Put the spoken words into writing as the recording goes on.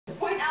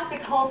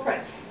classic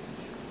culprit?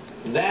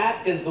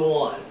 That is the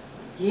one.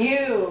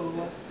 You.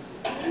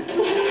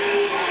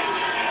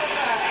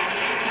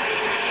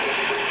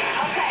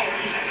 Okay.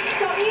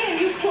 So Ian,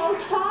 you close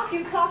talk?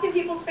 You talk in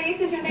people's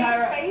faces? You make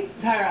space?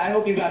 Tyra, I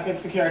hope you got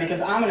good security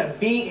because I'm going to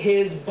beat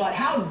his butt.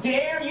 How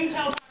dare you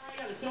tell Tyra I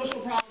got a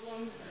social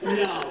problem?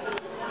 No.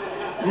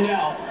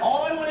 No.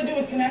 All I want to do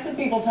is connect with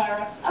people,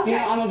 Tyra. Okay. You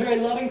know, I'm a very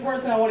loving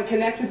person. I want to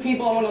connect with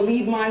people. I want to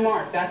leave my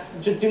mark. That's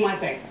just do my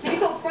thing. Do you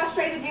feel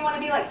frustrated? Do you want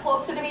to be like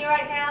closer to me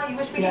right now? You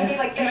wish we could be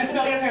like this? Can I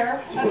smell your hair?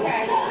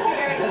 Okay. You're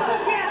very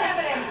close. We have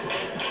evidence.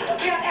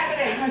 We have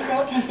evidence. Can I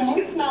smell it? Can I smell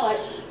You it? can smell it.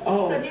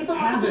 Oh, so do you feel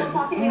comfortable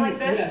talking to me like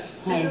this? Yes.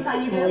 This is how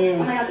you do? How are you?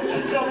 Oh my God, this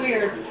is so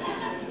weird.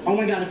 Oh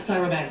my God, it's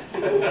Tyra Banks.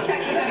 Check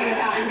this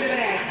out. Give it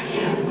an egg.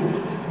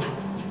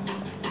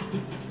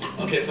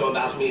 Okay, so I'm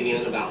about to meet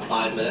Ian in about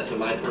 5 minutes, and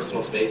my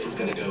personal space is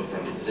going to go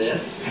from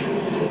this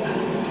to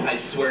that. I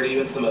swear to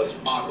you, it's the most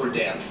awkward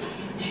dance.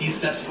 He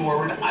steps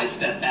forward, I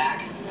step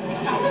back.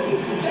 How have you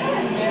been,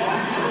 man?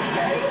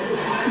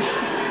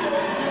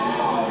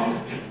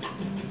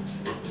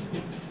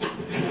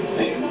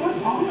 Hey,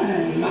 What's on?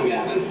 I'm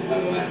Gavin, by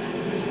the way.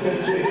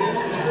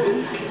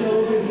 It's so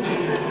good.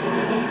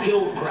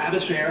 He'll grab a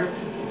chair,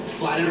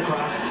 slide it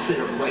across, sit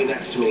right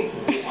next to me,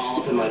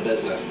 all up in my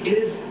business. It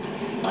is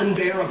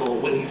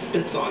unbearable when he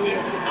spits on you.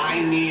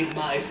 I need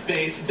my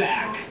space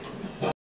back.